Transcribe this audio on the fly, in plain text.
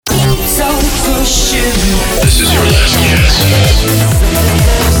This is your last chance.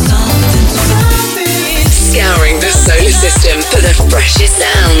 Scouring the solar system for the freshest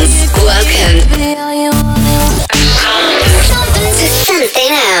sounds. Welcome to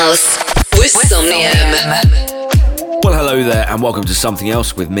Something Else with Somnium. Well, hello there, and welcome to Something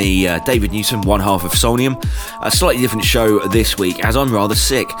Else with me, David Newton, one half of Somnium. A slightly different show this week, as I'm rather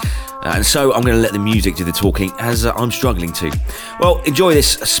sick. And so I'm going to let the music do the talking, as I'm struggling to. Well, enjoy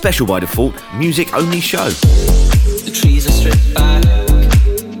this special by default, music-only show. The trees are stripped back,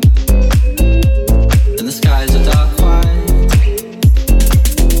 and the skies are dark white.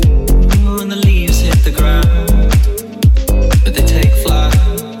 And the leaves hit the ground, but they take flight.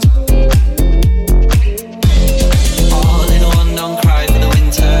 All in one, don't cry for the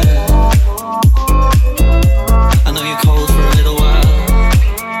winter. I know you're cold for a little while.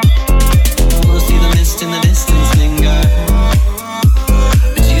 See the mist in the distance linger,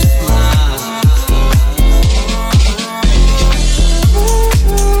 but you smile.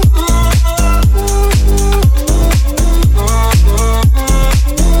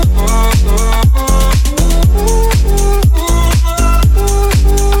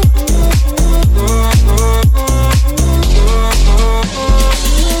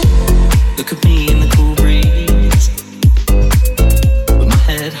 Look at me in the cool breeze, with my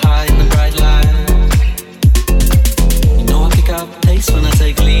head high in the bright light. You know I pick up pace when I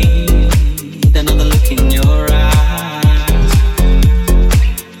take lead. Another look in your eyes.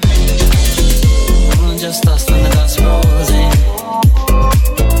 Just us when the dust rolls in.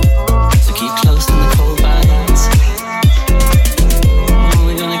 So keep close in the cold bites.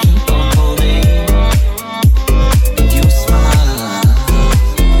 We're gonna keep on holding. And you smile.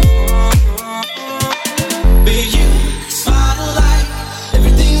 But you smile like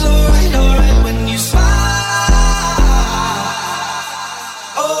everything's alright when you smile.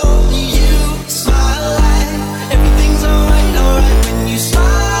 Oh, you smile like everything's alright when you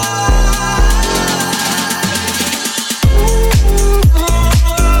smile.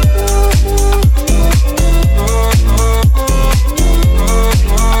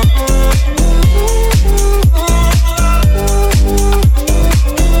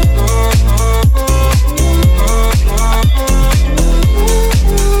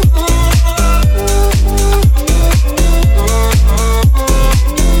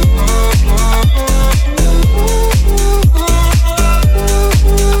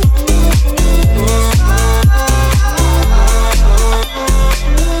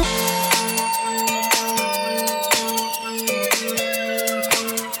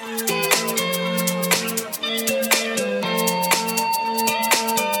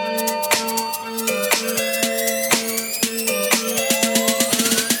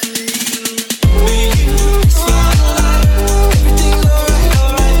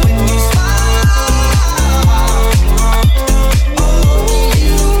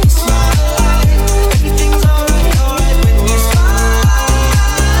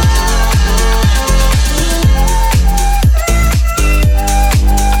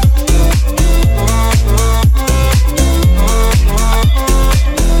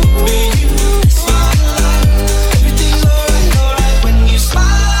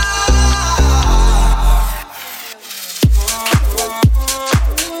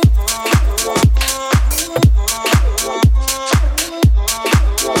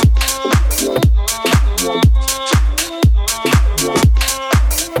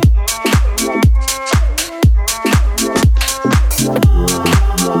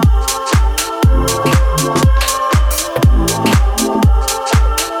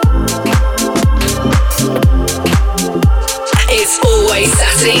 It's always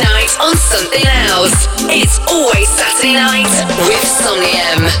Saturday night on Something Else. It's always Saturday night with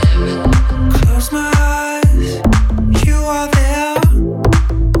Somnium. Close my eyes, you are there.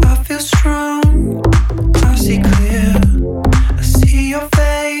 I feel strong, I see clear. I see your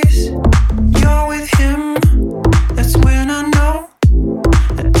face, you're with him. That's when I know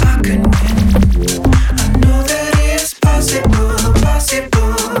that I can win. I know that it's possible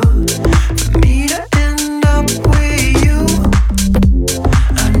for me to end up with you.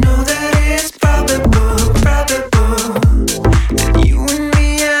 I know that it's probable that you and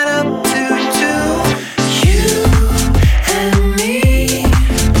me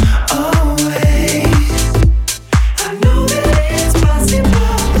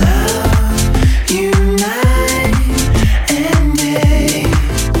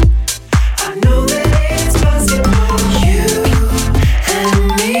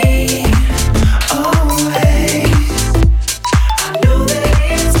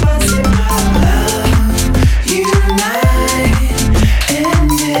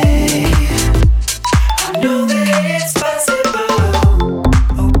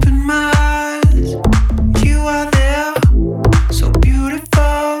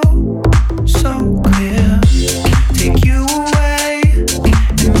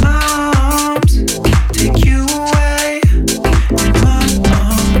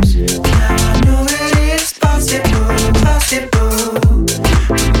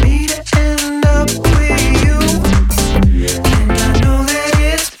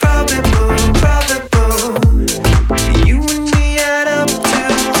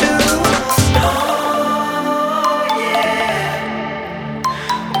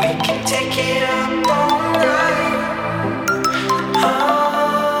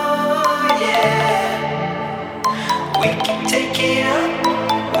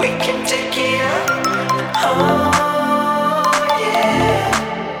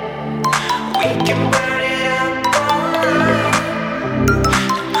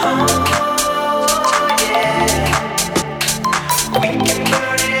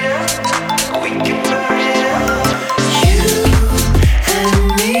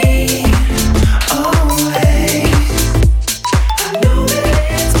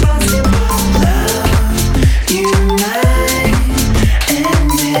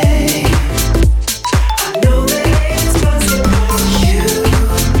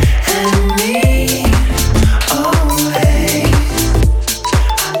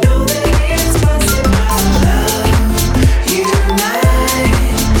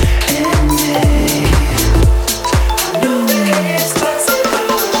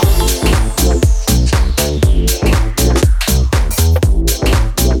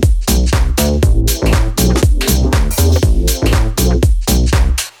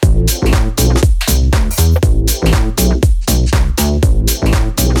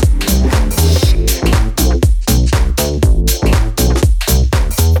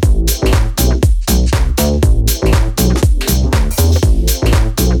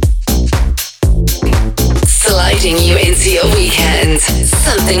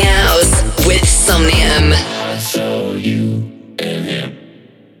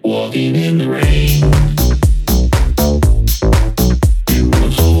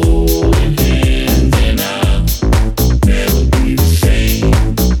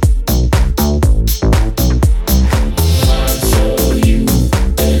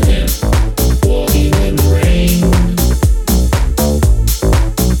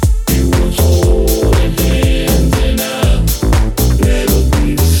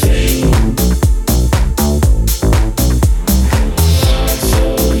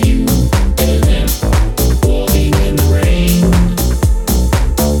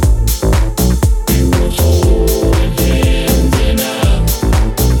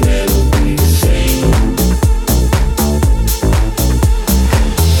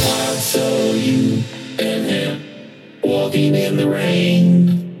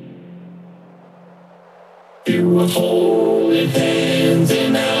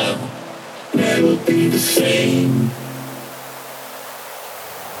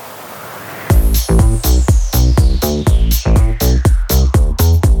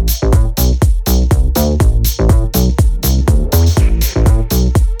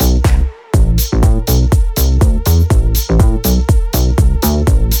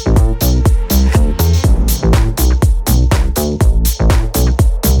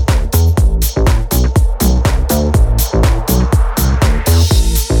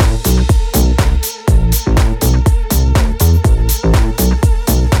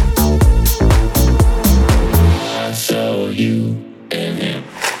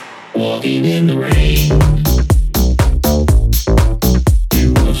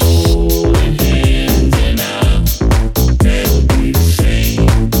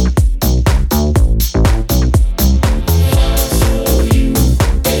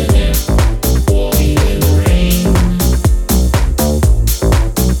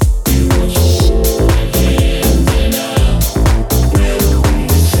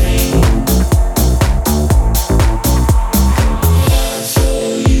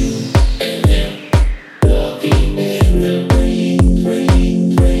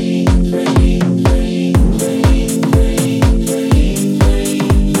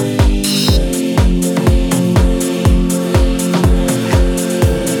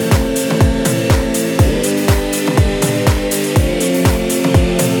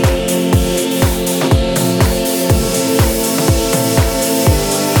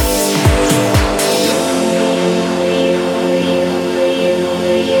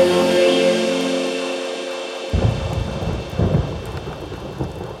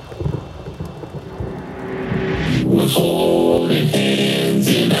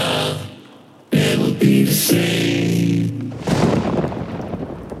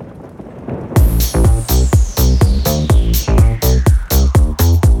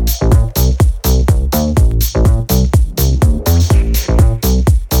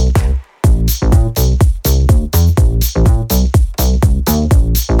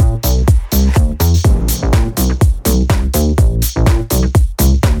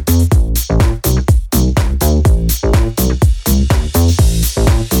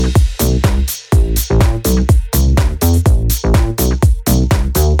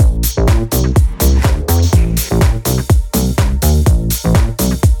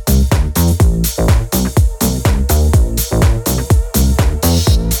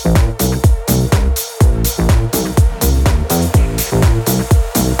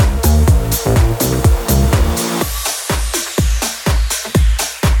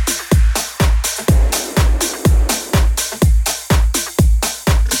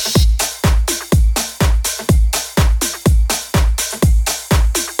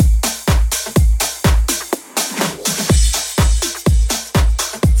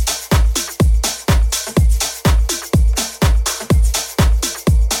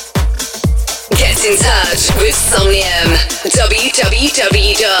in touch with Somnium.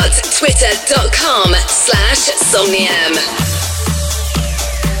 www.twitter.com/Somnium.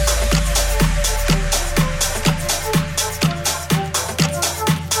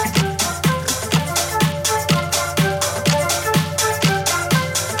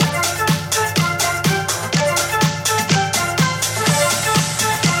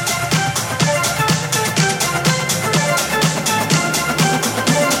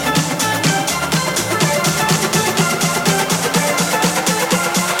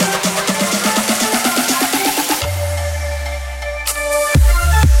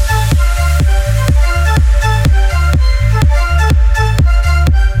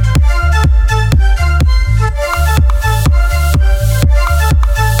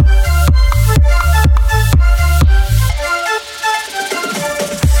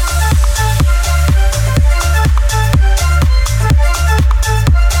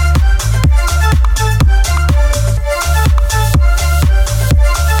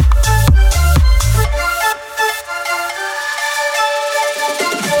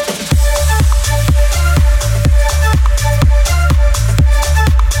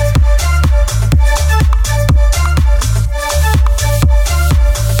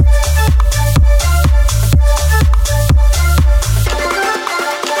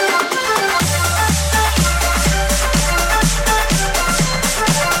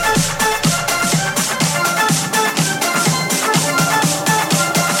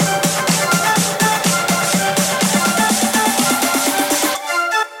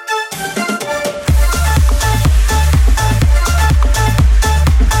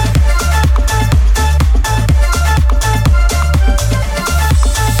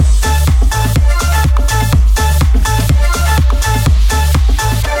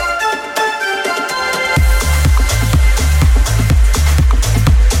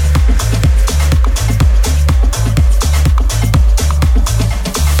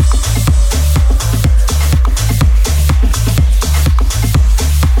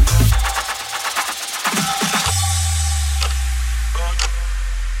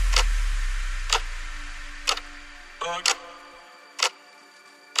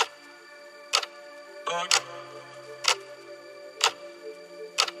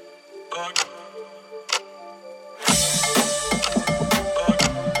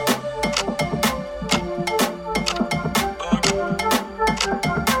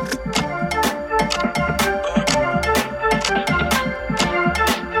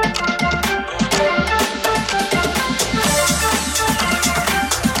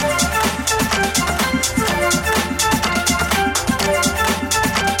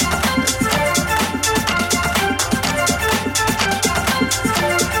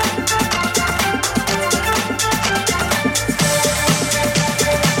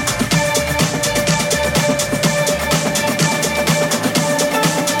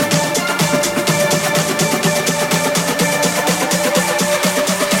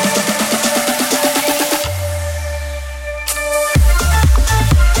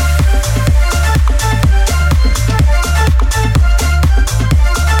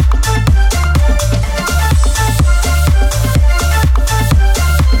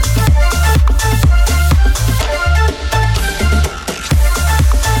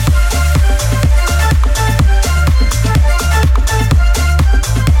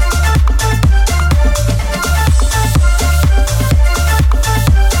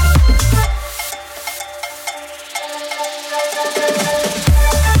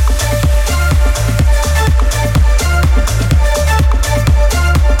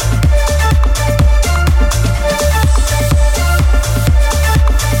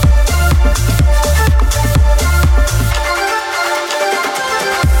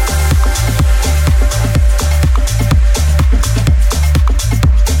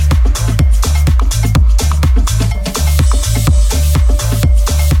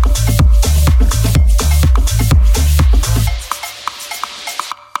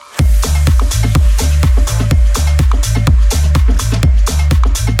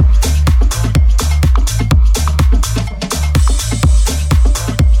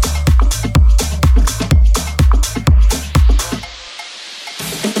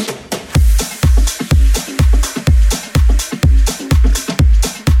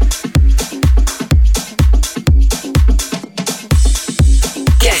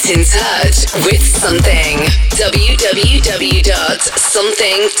 in touch with something.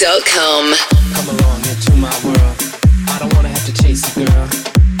 www.something.com. Come along into my world. I don't wanna have to chase you, girl.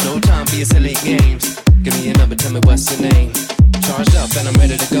 No time for your silly games. Give me your number, tell me what's your name. Charged up and I'm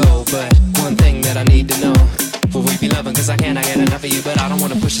ready to go. But one thing that I need to know, will we be loving? Cause I cannot get enough of you, but I don't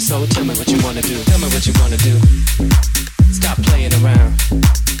wanna push it, so tell me what you wanna do. Tell me what you wanna do. Stop playing around.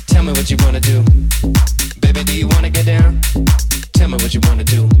 Tell me what you wanna do. Baby, do you wanna get down? Tell me what you wanna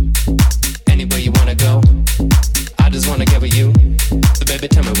do. Anywhere you wanna go, I just wanna get with you. So baby,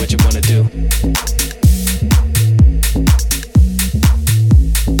 tell me what you wanna do.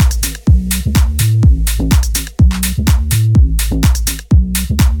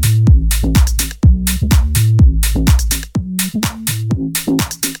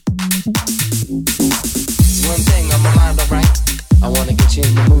 One thing on my mind, alright. I wanna get you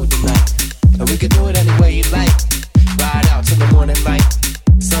in the mood tonight. And we could do it any way you like. Ride out till the morning light.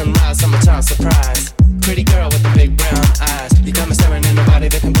 Sunrise, summertime surprise. Pretty girl with the big brown eyes. You got me staring at nobody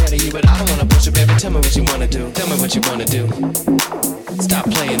that compare to you, but I don't wanna push it, baby. Tell me what you wanna do. Tell me what you wanna do. Stop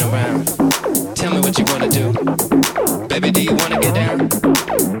playing around. Tell me what you wanna do. Baby, do you wanna get down?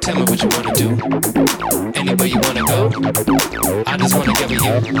 Tell me what you wanna do. Anywhere you wanna go, I just wanna get with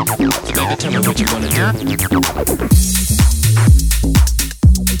you. So baby, tell me what you wanna do. Tell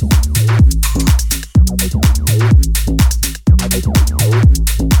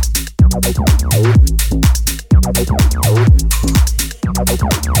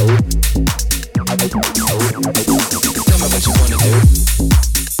me what you wanna do.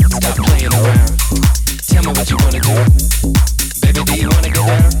 Stop playing around. Tell me what you wanna do. Baby, do you wanna get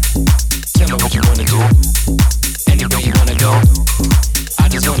down? Tell me what you wanna do. Anywhere you wanna go, I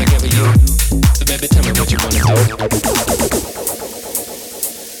just wanna get with you. So baby, tell me what you wanna do.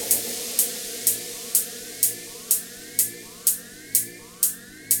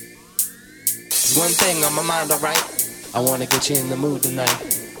 One thing on my mind, alright. I wanna get you in the mood tonight.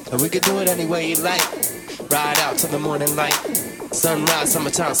 And we could do it any way you like. Ride out till the morning light. Sunrise,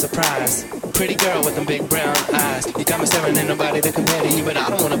 summertime surprise. Pretty girl with them big brown eyes. You got me staring at nobody that compare to you, but I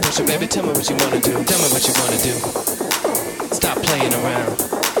don't wanna push it, baby. Tell me what you wanna do. Tell me what you wanna do. Stop playing around.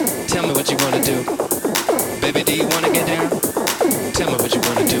 Tell me what you wanna do. Baby, do you wanna get down? Tell me what you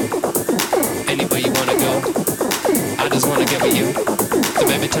wanna do. Anywhere you wanna go, I just wanna get with you. So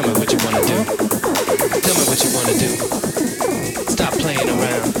baby, tell me what you wanna do. Tell me what you wanna do. Stop playing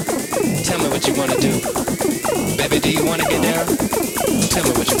around. Tell me what you wanna do. Baby, do you wanna get down? Tell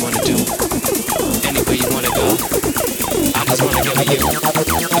me what you wanna do. Anywhere you wanna go, I just wanna get with you. So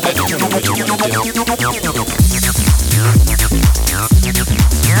baby, tell me what you wanna do.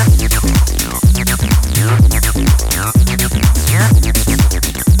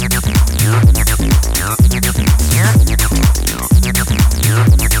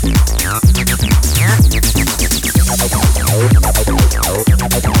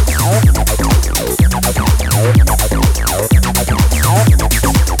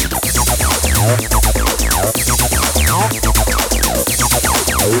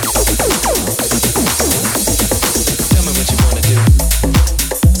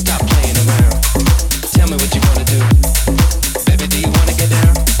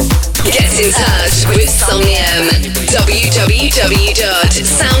 In touch with Somnium.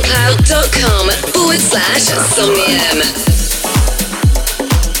 www.soundcloud.com/Somnium.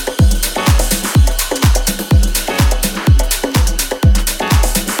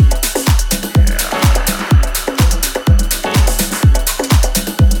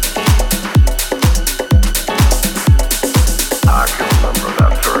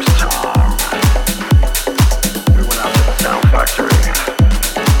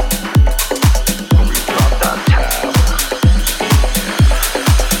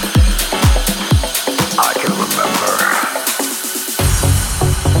 I can remember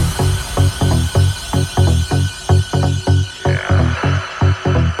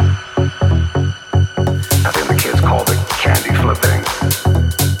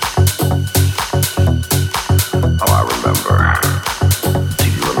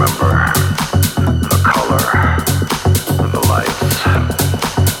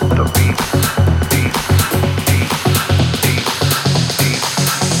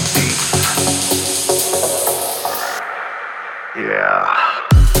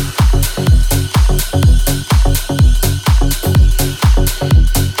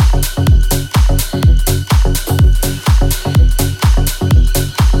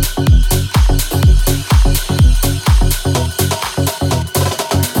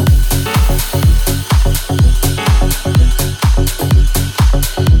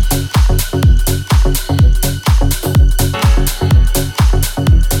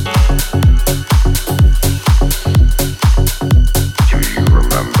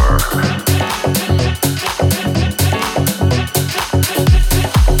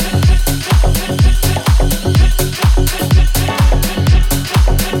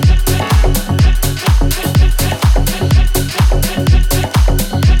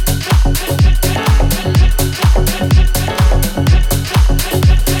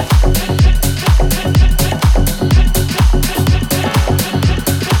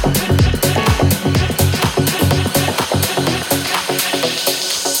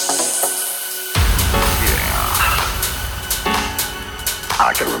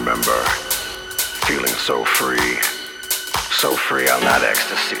can remember feeling so free on that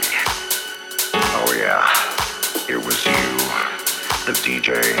ecstasy. Oh yeah, it was you, the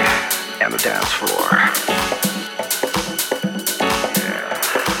DJ, and the dance floor. Yeah.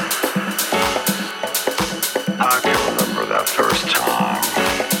 I can remember that first time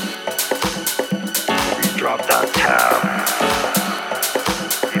we dropped that tab.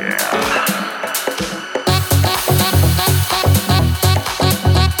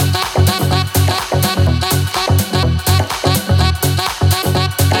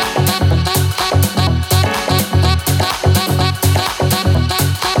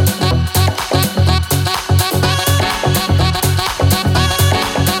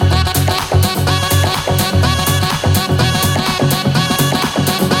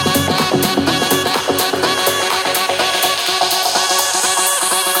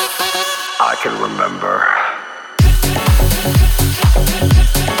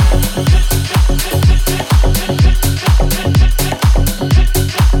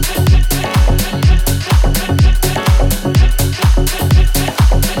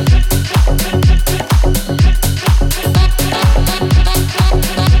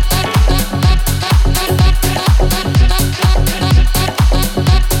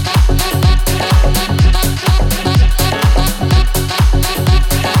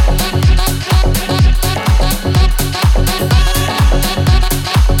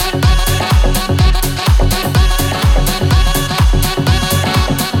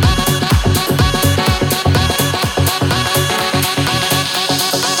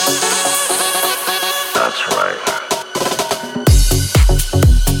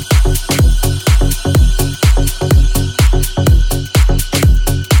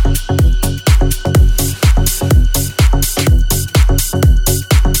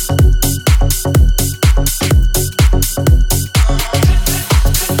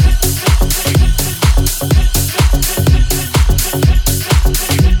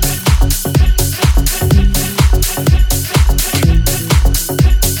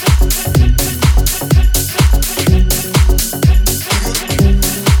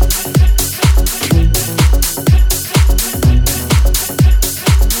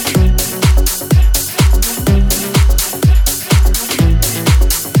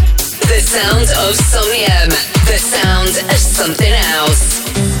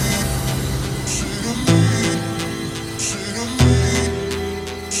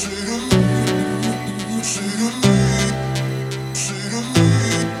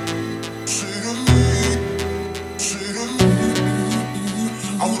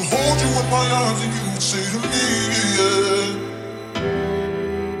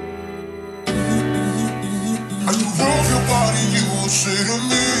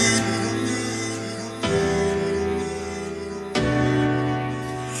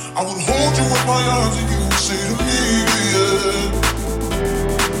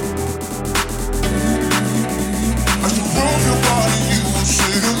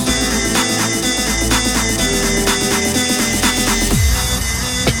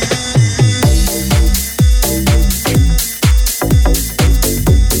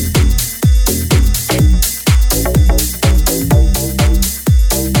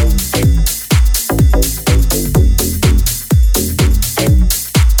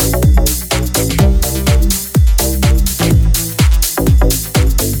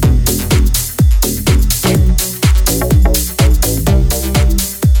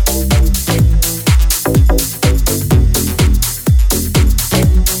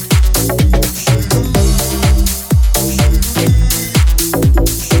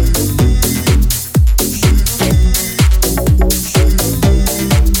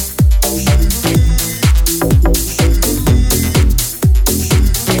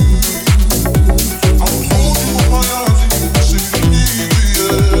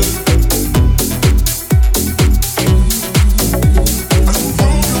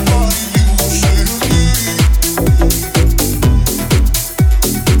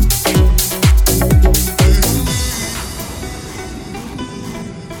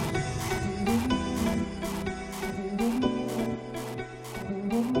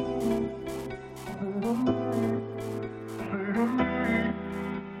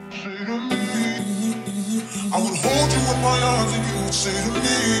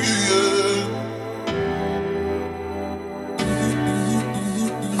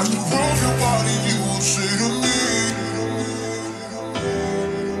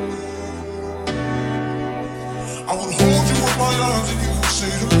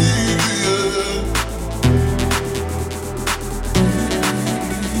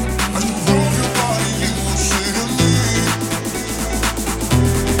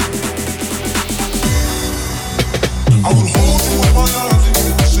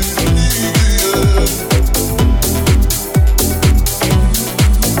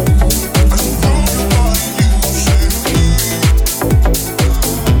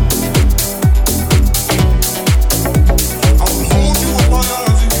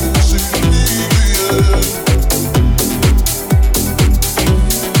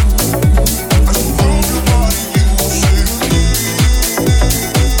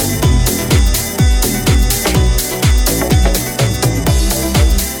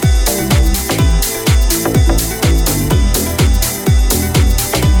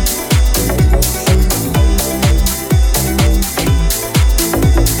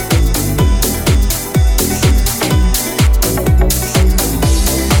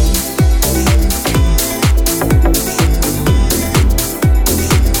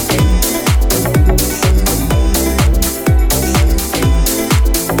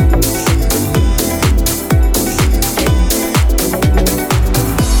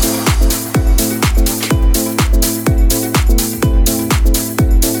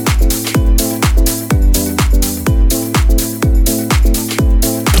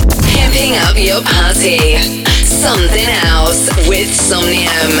 your party. Something else with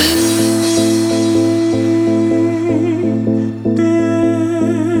Somnium.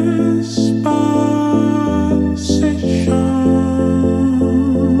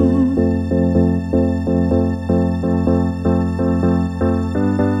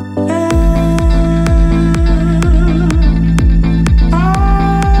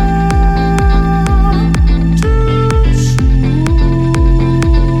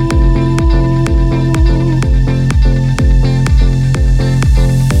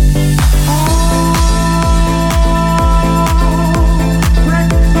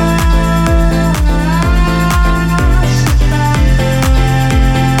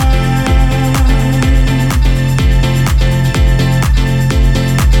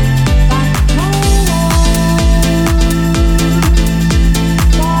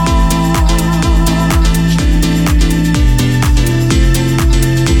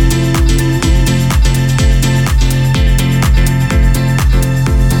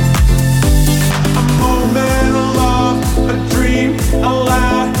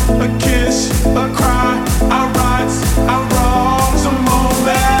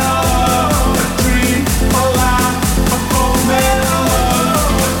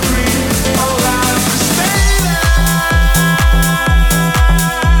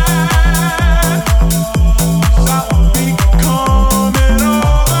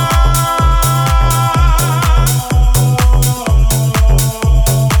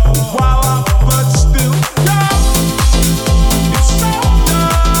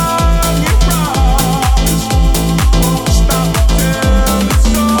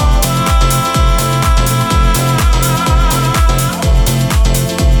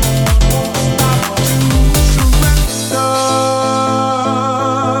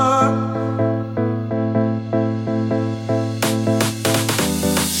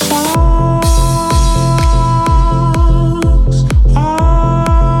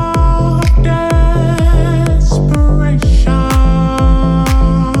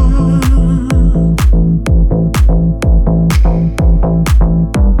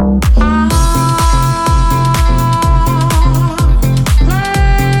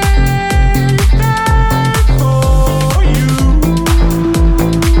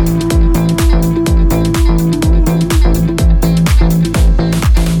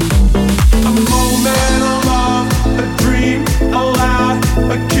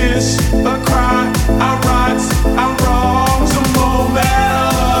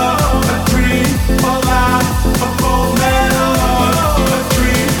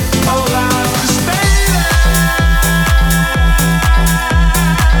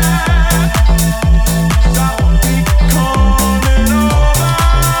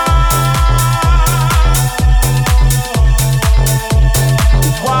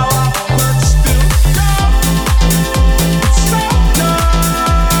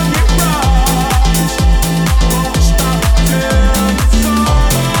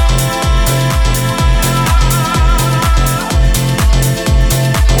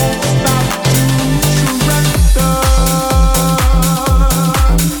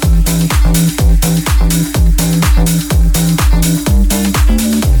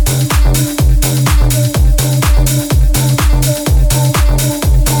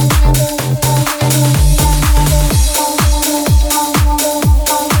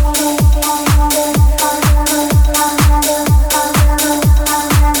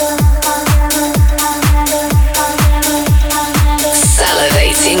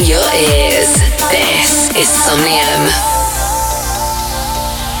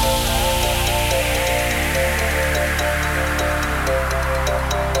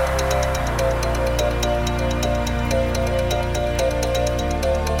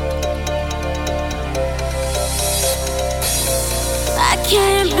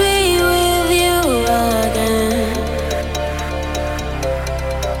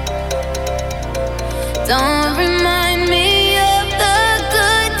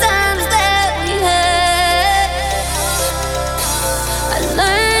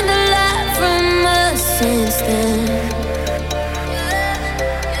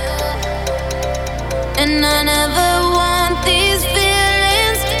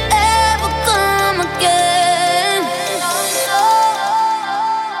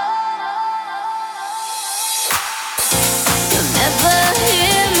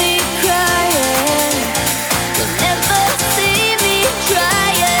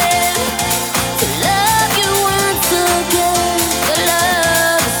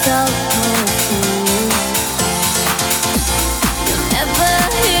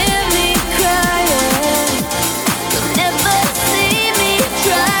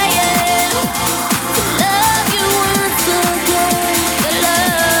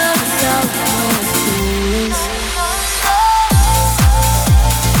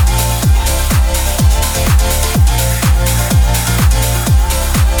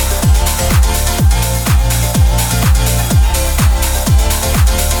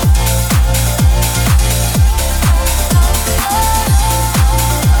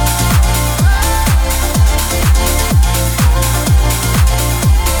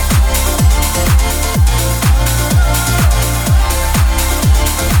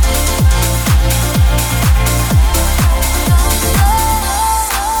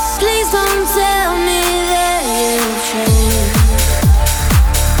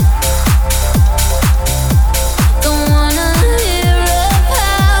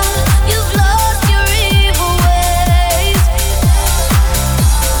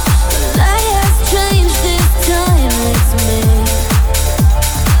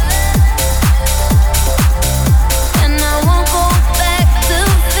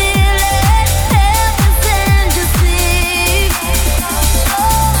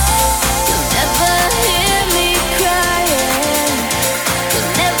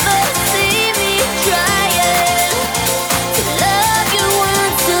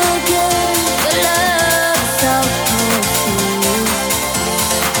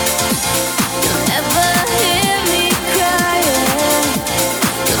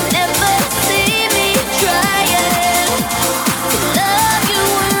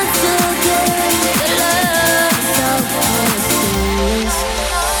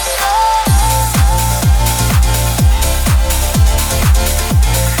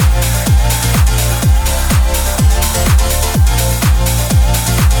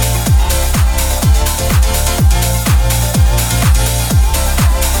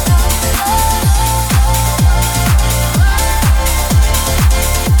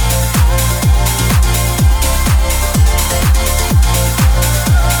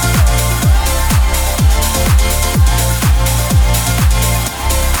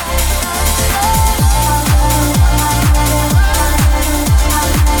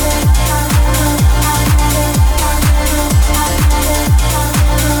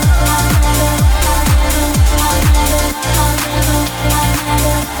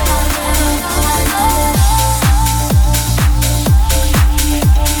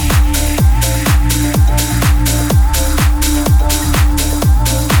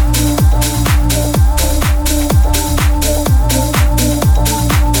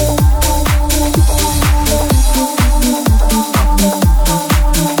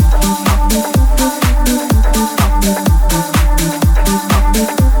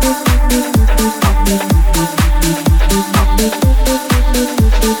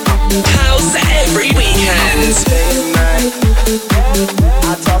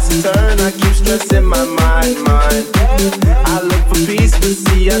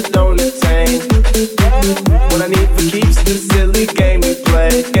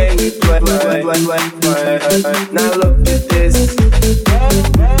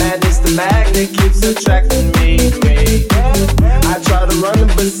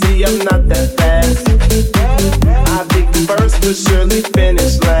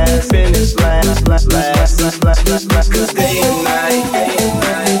 Cause day and night,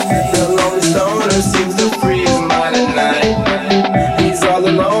 the lonely stoner seems to free his mind at night. He's all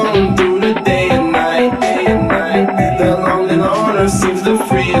alone through the day and night. The lonely loner seems to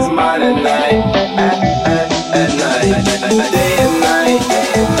free his mind at night. At night, day and night,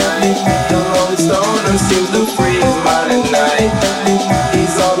 the lonely stoner seems to free his mind at night.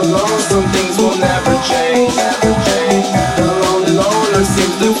 He's all alone, some things will never change. The lonely loner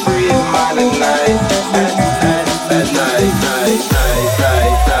seems to free his mind at night. At night, night, night,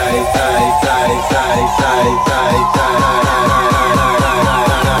 night, night, night, night, night, night, night,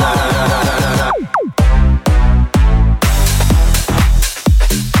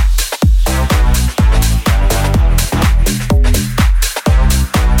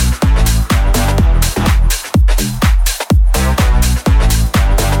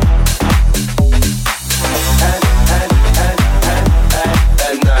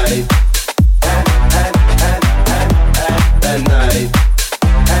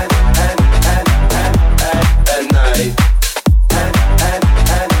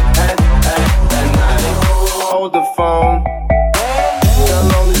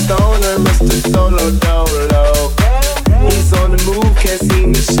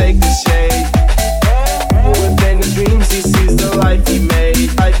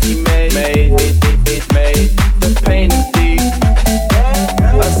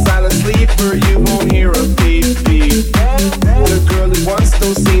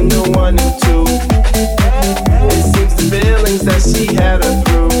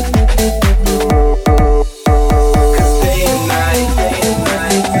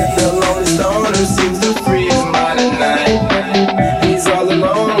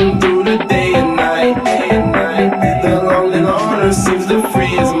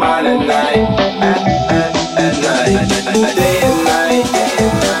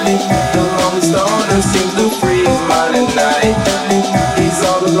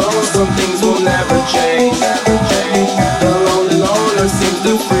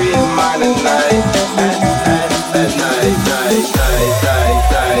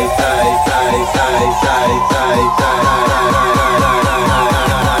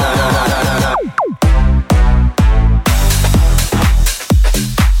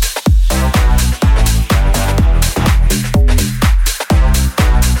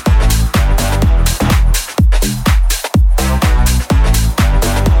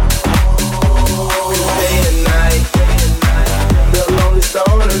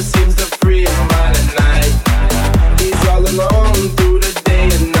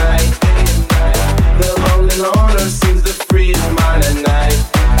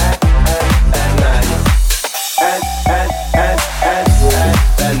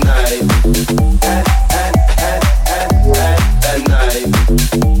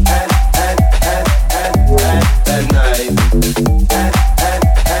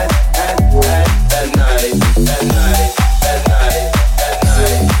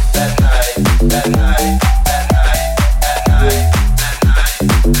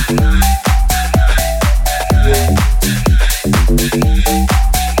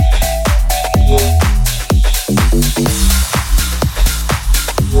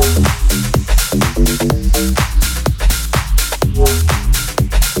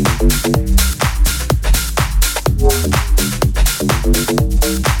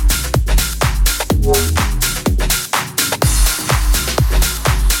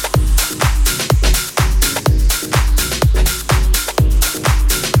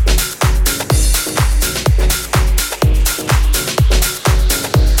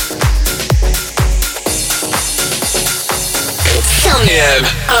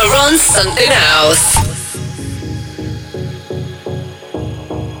 are on something else.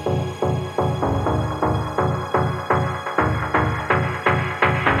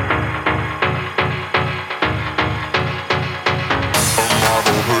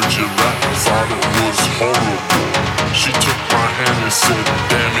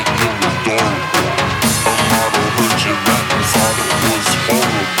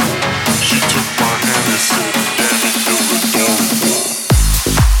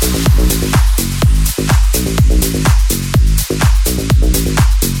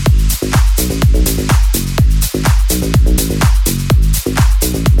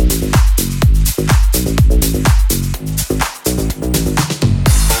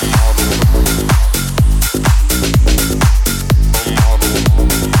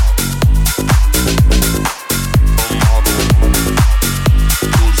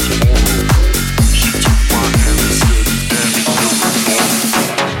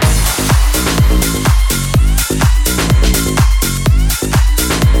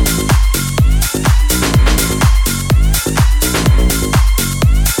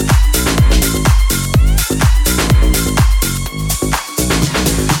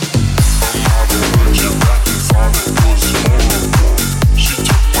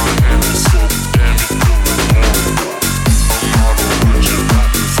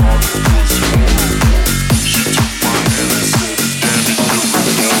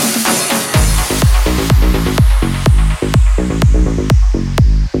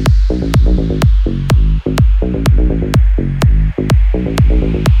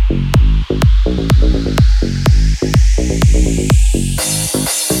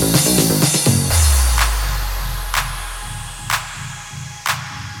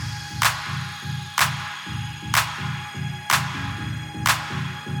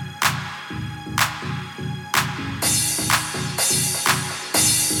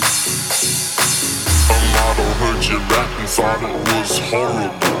 heard you rap and thought it was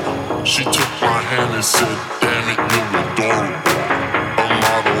horrible. She took my hand and said, damn it, you're adorable. A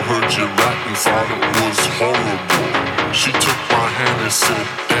model heard you rap and thought it was horrible. She took my hand and said,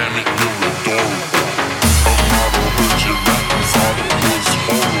 damn it, you're adorable. A model heard you rap and thought it was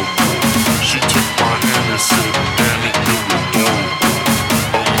horrible. She took my hand and said, damn it, you're adorable.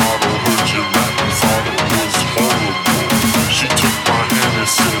 A model heard you rap and thought it was horrible. She took my hand and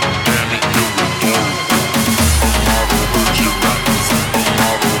said, damn it, you're adorable. A model heard you rap and a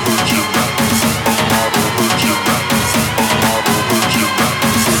model heard you rap and a model heard you rap and a model heard you rap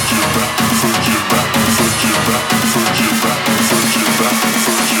and heard you rap and heard you rap and heard you rap and heard you rap and heard you rap and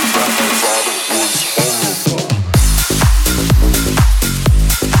heard you rap and thought it was horrible.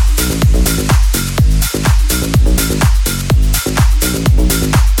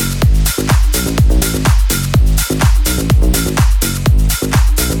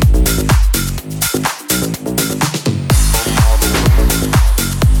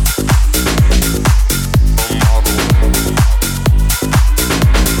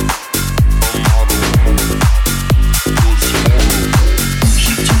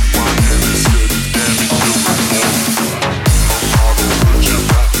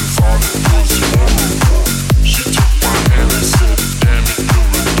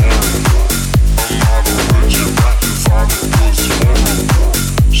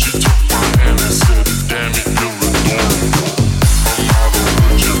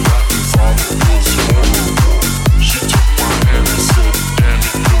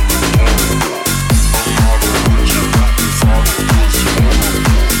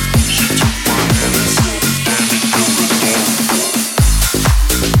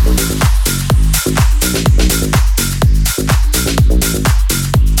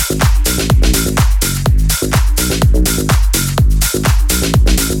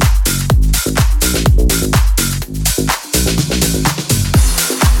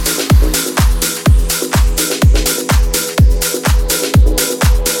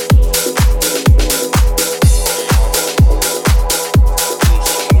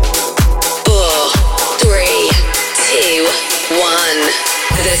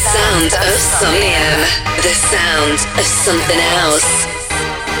 Something else.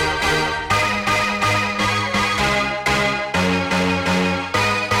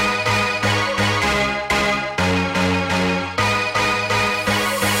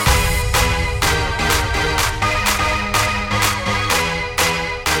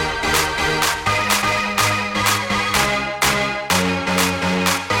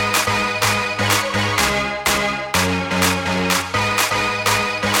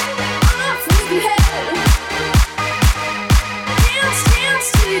 Dance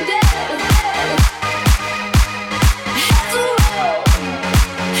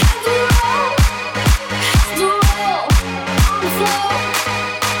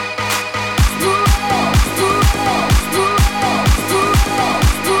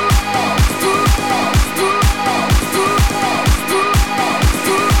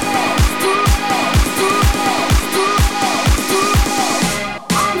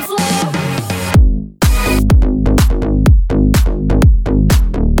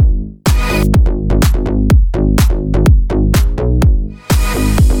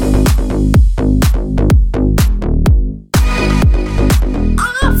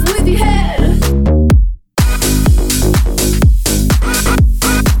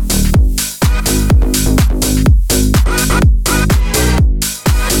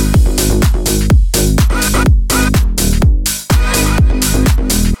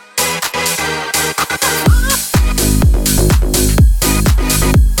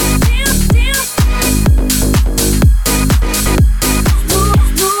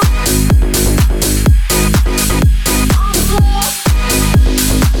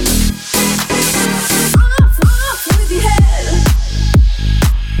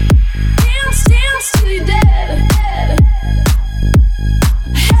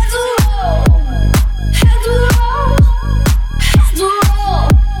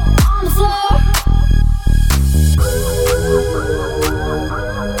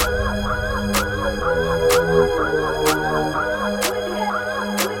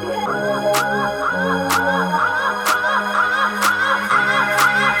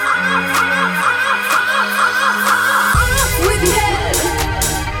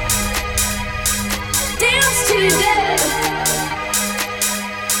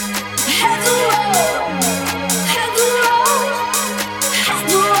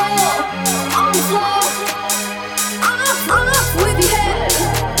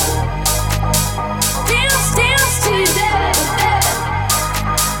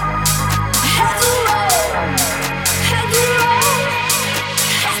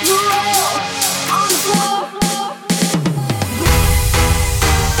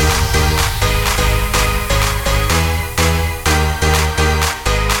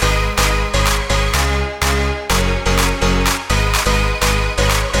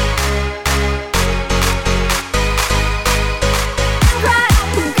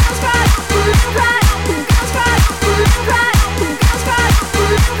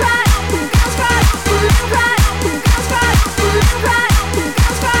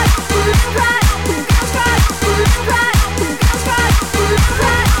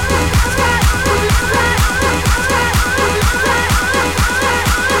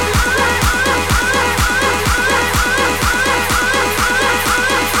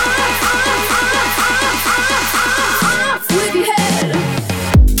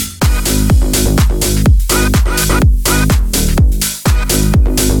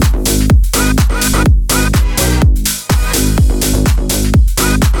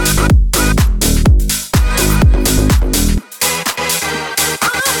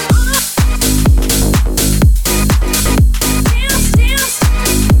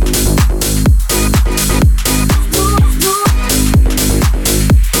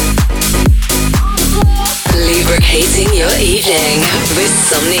Hating your evening with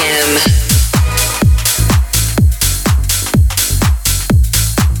Somnium.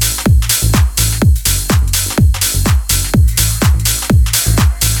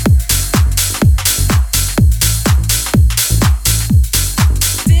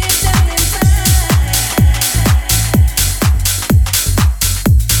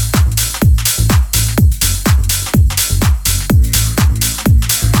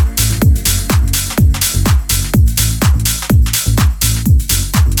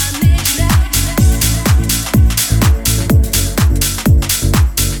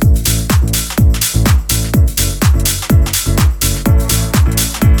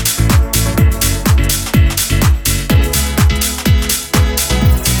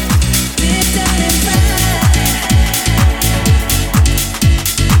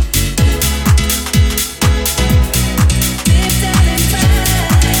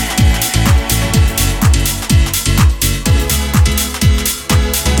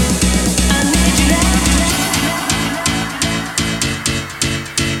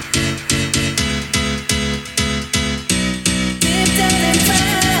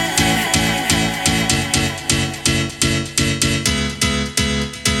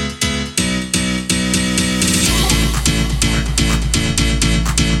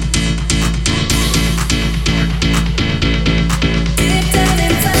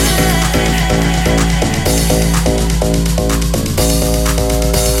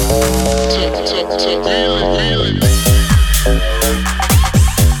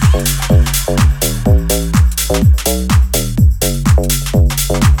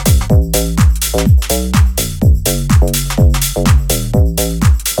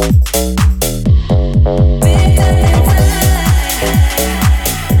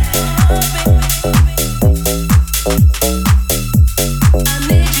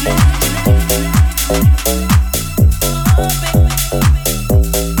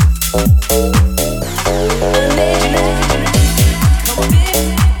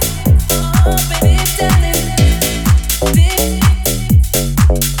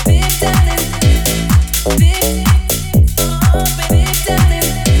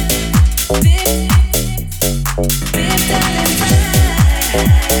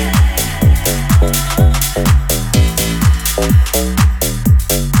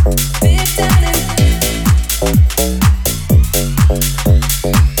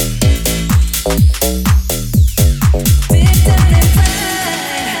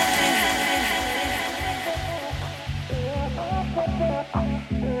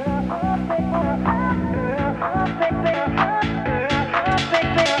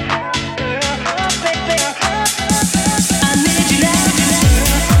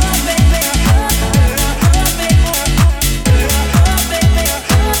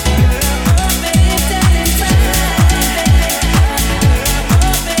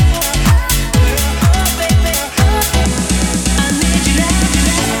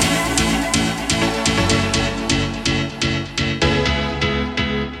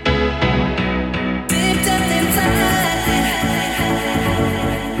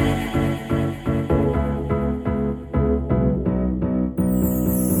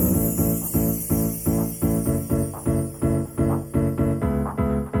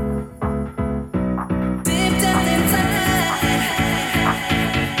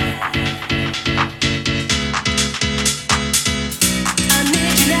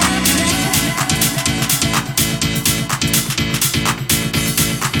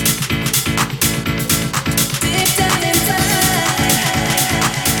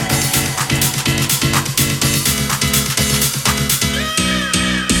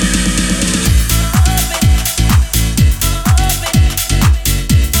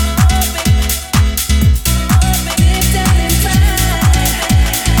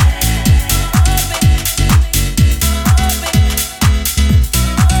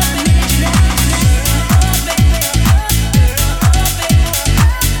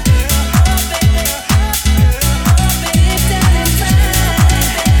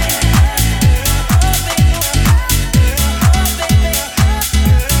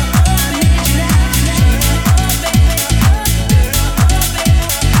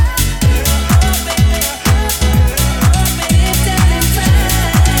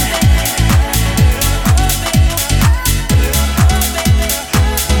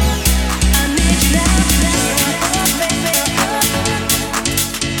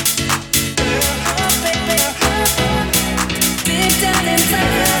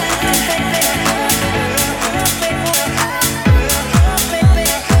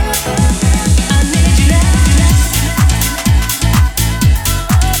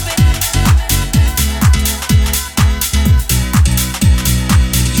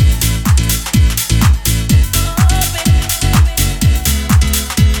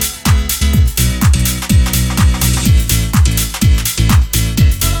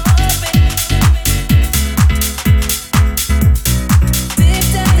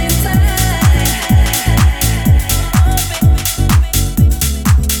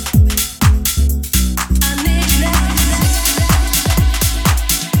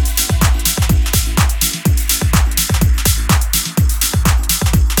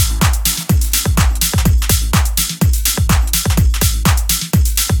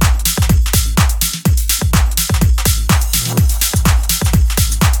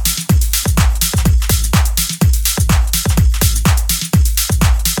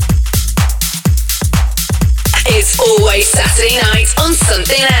 Saturday night on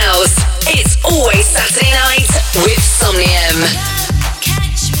something else. It's always Saturday night with Somnium.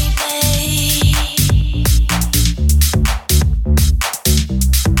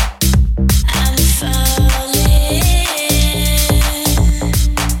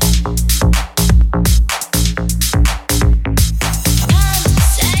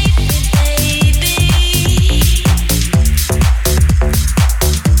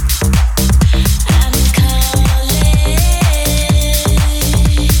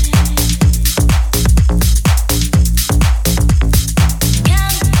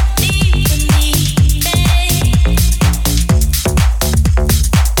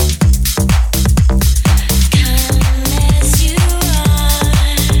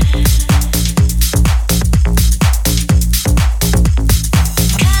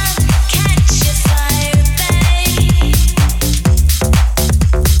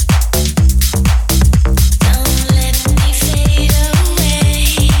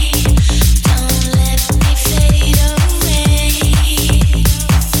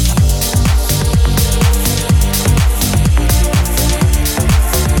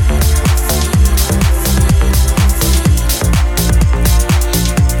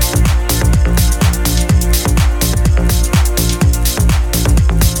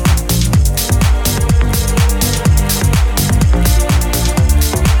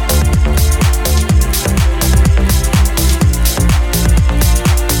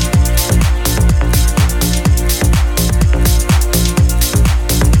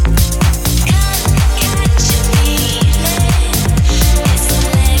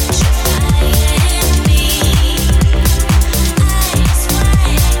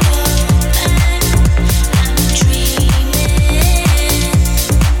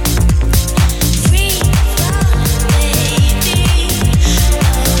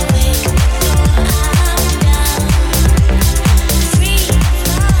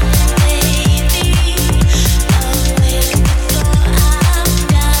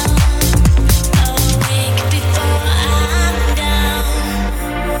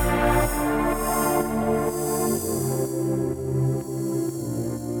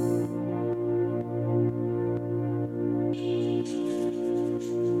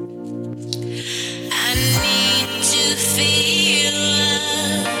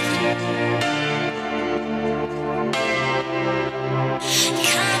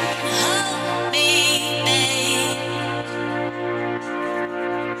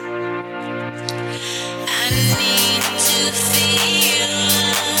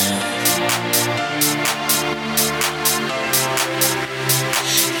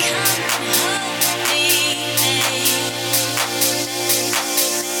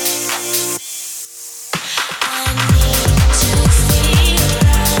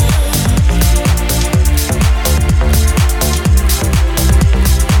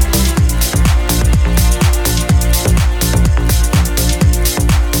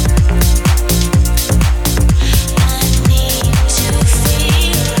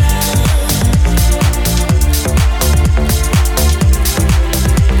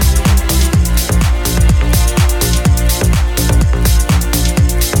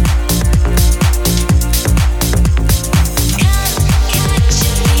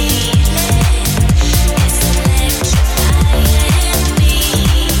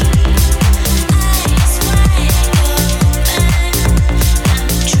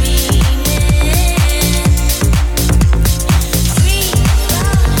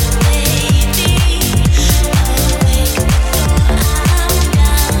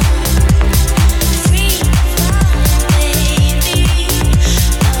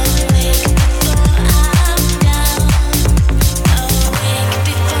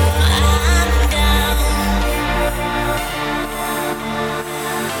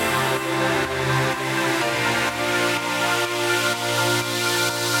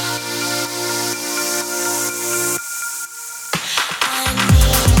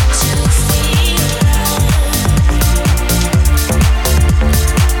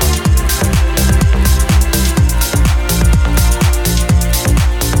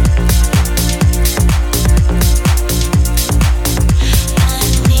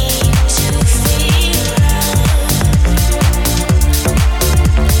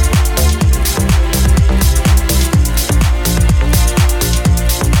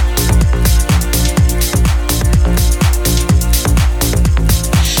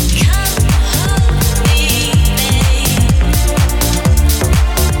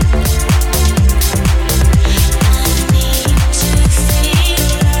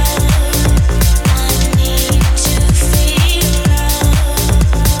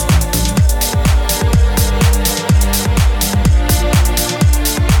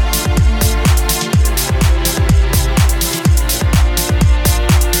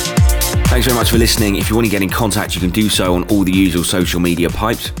 Thanks very much for listening. If you want to get in contact, you can do so on all the usual social media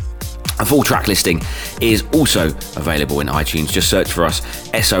pipes. A full track listing is also available in iTunes. Just search for us,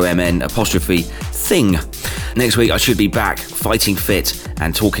 SOMN''Thing. Next week I should be back, fighting fit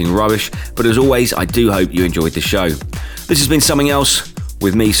and talking rubbish, but as always, I do hope you enjoyed the show. This has been Something Else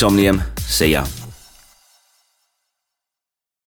with me, Somnium. See ya.